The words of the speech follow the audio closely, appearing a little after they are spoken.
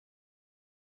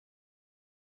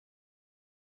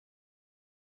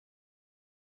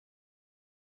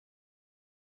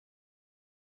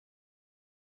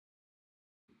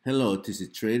Hello,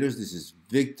 OTC traders. This is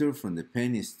Victor from the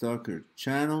Penny Stalker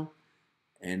channel,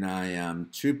 and I am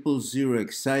 000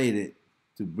 excited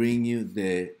to bring you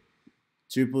the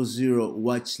 000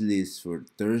 watch list for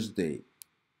Thursday,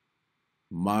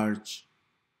 March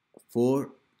 4,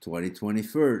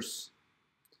 2021.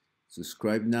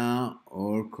 Subscribe now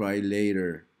or cry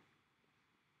later.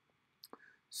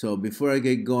 So before I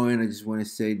get going, I just want to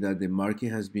say that the market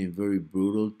has been very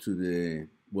brutal to the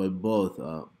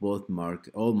all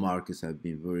markets have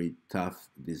been very tough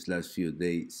these last few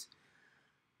days,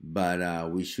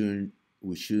 but we shouldn't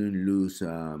lose.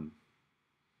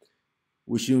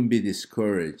 We shouldn't be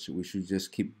discouraged. We should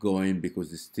just keep going because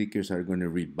the stickers are going to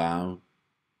rebound.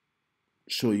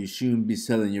 So you shouldn't be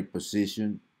selling your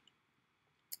position,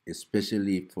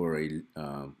 especially for a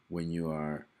when you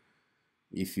are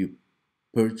if you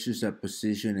purchase a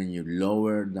position and you're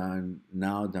lower than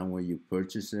where you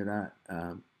purchased it at.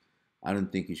 I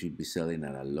don't think you should be selling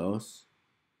at a loss,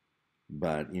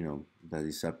 but that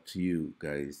is up to you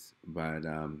guys. But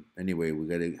anyway, we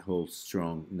gotta hold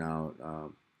strong now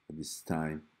at this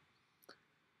time.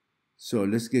 So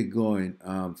let's get going.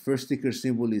 First ticker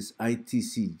symbol is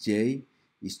ITCJ.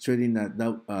 It's trading at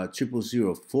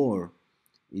 0004.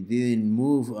 It didn't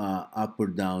move up or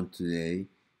down today,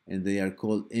 and they are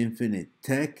called Infinite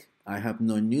Tech. I have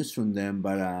no news from them,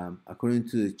 but according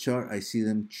to the chart, I see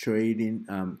them trending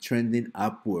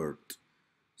upward.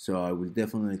 So I will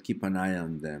definitely keep an eye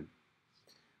on them.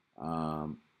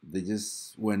 They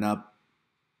just went up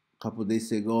a couple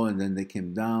days ago, and then they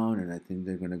came down, and I think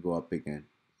they're gonna go up again.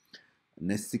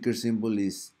 Next ticker symbol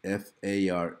is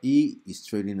FARE. It's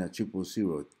trading at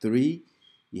 0003.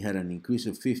 It had an increase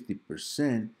of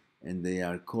 50%, and they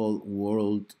are called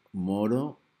World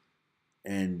Moto,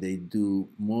 and they do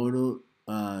moto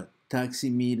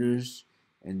taximeters,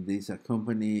 and this is a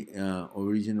company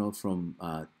original from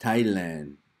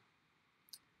Thailand.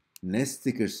 Next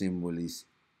ticker symbol is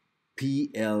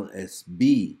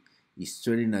PLSB. It's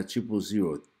trading at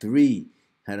 0003.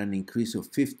 Had an increase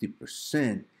of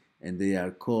 50%, and they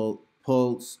are called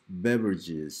Pulse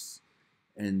Beverages,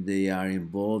 and they are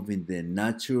involved in the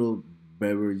natural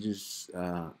beverages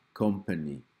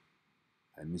company.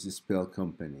 I misspelled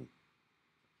company.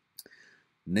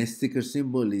 Next ticker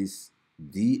symbol is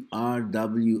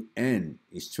DRWN.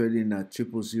 It's trading at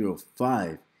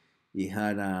 0005. It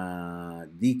had a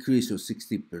decrease of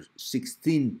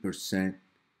 16%,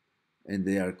 and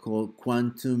they are called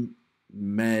Quantum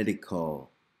Medical.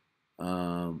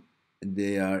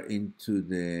 They are into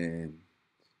the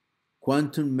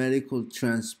quantum medical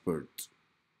transport,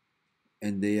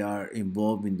 and they are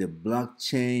involved in the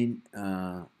blockchain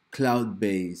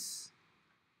cloud-based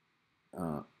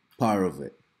part of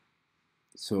it.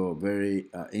 So very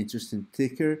interesting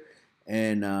ticker.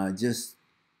 And just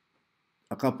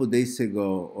a couple days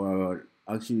ago, or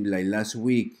actually like last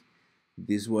week,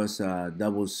 this was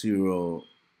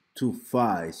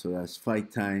 0025, so that's 5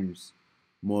 times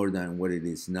more than what it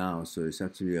is now. So it's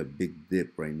actually a big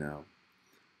dip right now.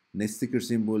 Next ticker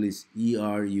symbol is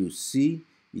ERUC.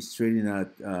 It's trading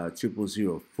at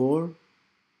 0004.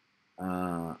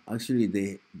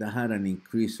 Actually, that had an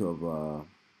increase of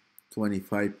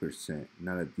 25%,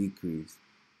 not a decrease.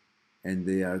 And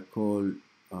they are called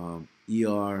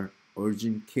ER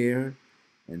Urgent Care,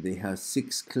 and they have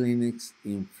 6 clinics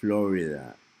in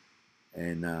Florida.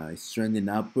 And it's trending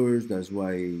upwards. That's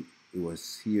why it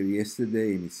was here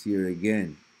yesterday, and it's here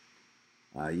again.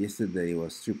 Yesterday it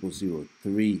was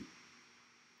 0003.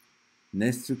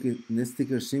 Next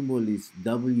ticker symbol is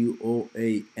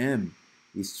WOAM.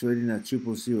 It's trading at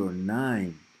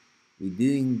 0009. It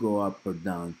didn't go up or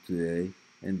down today,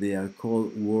 and they are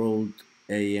called World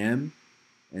AM,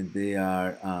 and they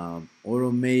are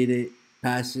automated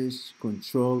passage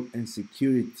control and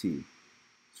security.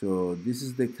 So this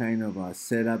is the kind of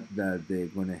setup that they're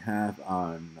going to have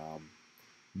on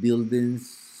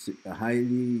buildings,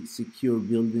 highly secure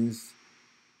buildings,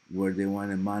 where they want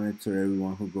to monitor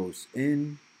everyone who goes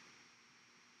in.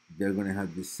 They're going to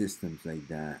have these systems like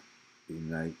that.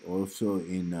 Like also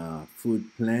in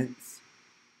food plants,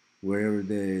 wherever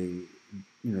they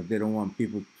don't want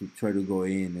people to try to go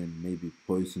in and maybe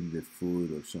poison the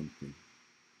food or something,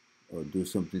 or do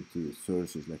something to the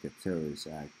sources like a terrorist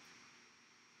act.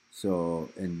 So,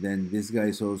 and then these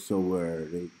guys also were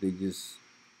they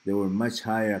were much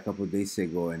higher a couple of days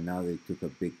ago, and now they took a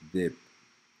big dip.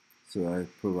 So that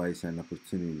provides an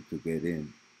opportunity to get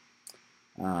in.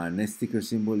 Next ticker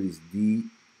symbol is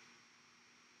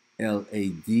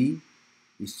DLAD.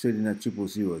 It's trading at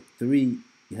 0003.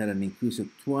 It had an increase of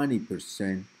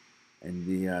 20%, and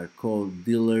they are called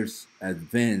Dealers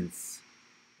Advance,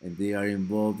 and they are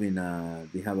involved in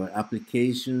they have an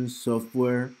application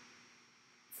software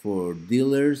for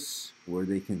dealers where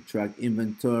they can track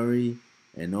inventory,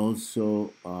 and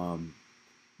also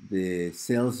the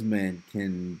salesman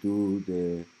can do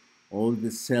the all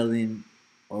the selling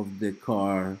of the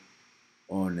car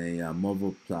on a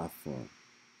mobile platform.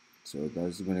 So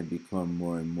that's going to become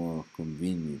more and more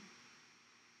convenient.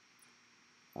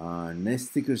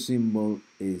 Next ticker symbol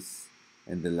is,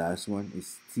 and the last one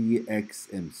is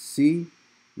TXMC.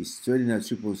 It's trading at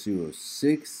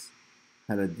 0006,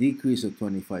 had a decrease of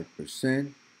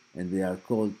 25%, and they are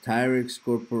called Tyrex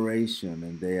Corporation,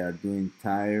 and they are doing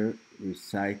tire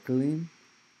recycling.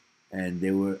 And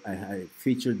I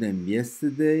featured them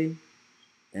yesterday,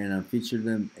 and I featured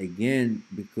them again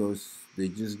because they're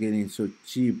just getting so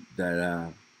cheap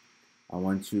that I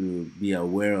want you to be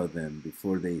aware of them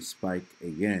before they spike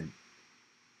again.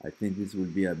 I think this will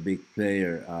be a big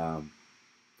player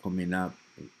coming up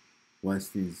once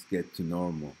things get to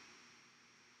normal.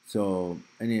 So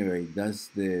anyway, that's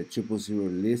the 000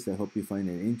 list. I hope you find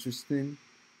it interesting,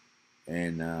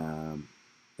 and I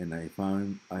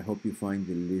hope you find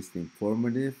the list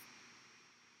informative.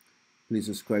 Please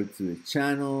subscribe to the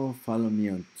channel, follow me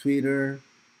on Twitter,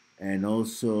 and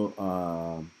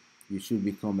also you should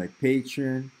become a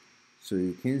patron so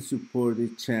you can support the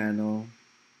channel,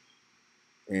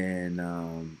 and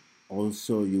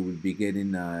also you will be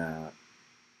getting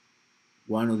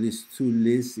one of these two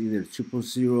lists, either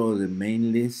 000 or the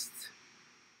main list.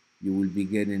 You will be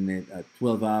getting it at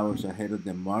 12 hours ahead of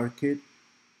the market,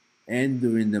 and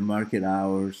during the market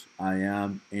hours I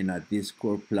am in a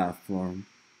Discord platform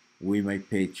with my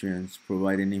patrons,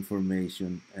 providing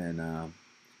information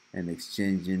and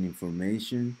exchanging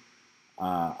information.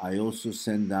 I also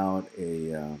send out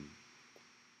a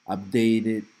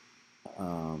updated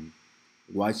um,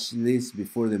 watch list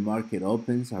before the market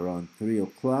opens around 3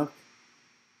 o'clock.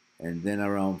 And then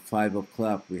around 5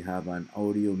 o'clock, we have an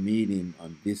audio meeting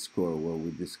on Discord where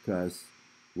we discuss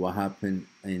what happened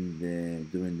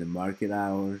during the market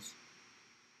hours,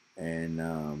 and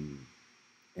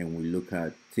and we look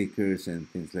at tickers and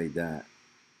things like that.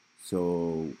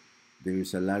 So there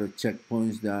is a lot of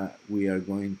checkpoints that we are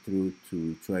going through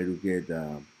to try to get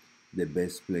the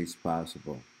best place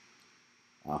possible.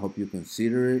 I hope you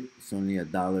consider it. It's only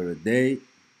 $1 a day,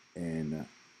 and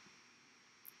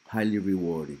highly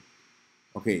rewarding.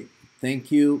 Okay,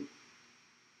 thank you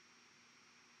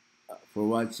for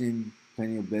watching.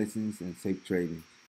 Plenty of blessings and safe trading.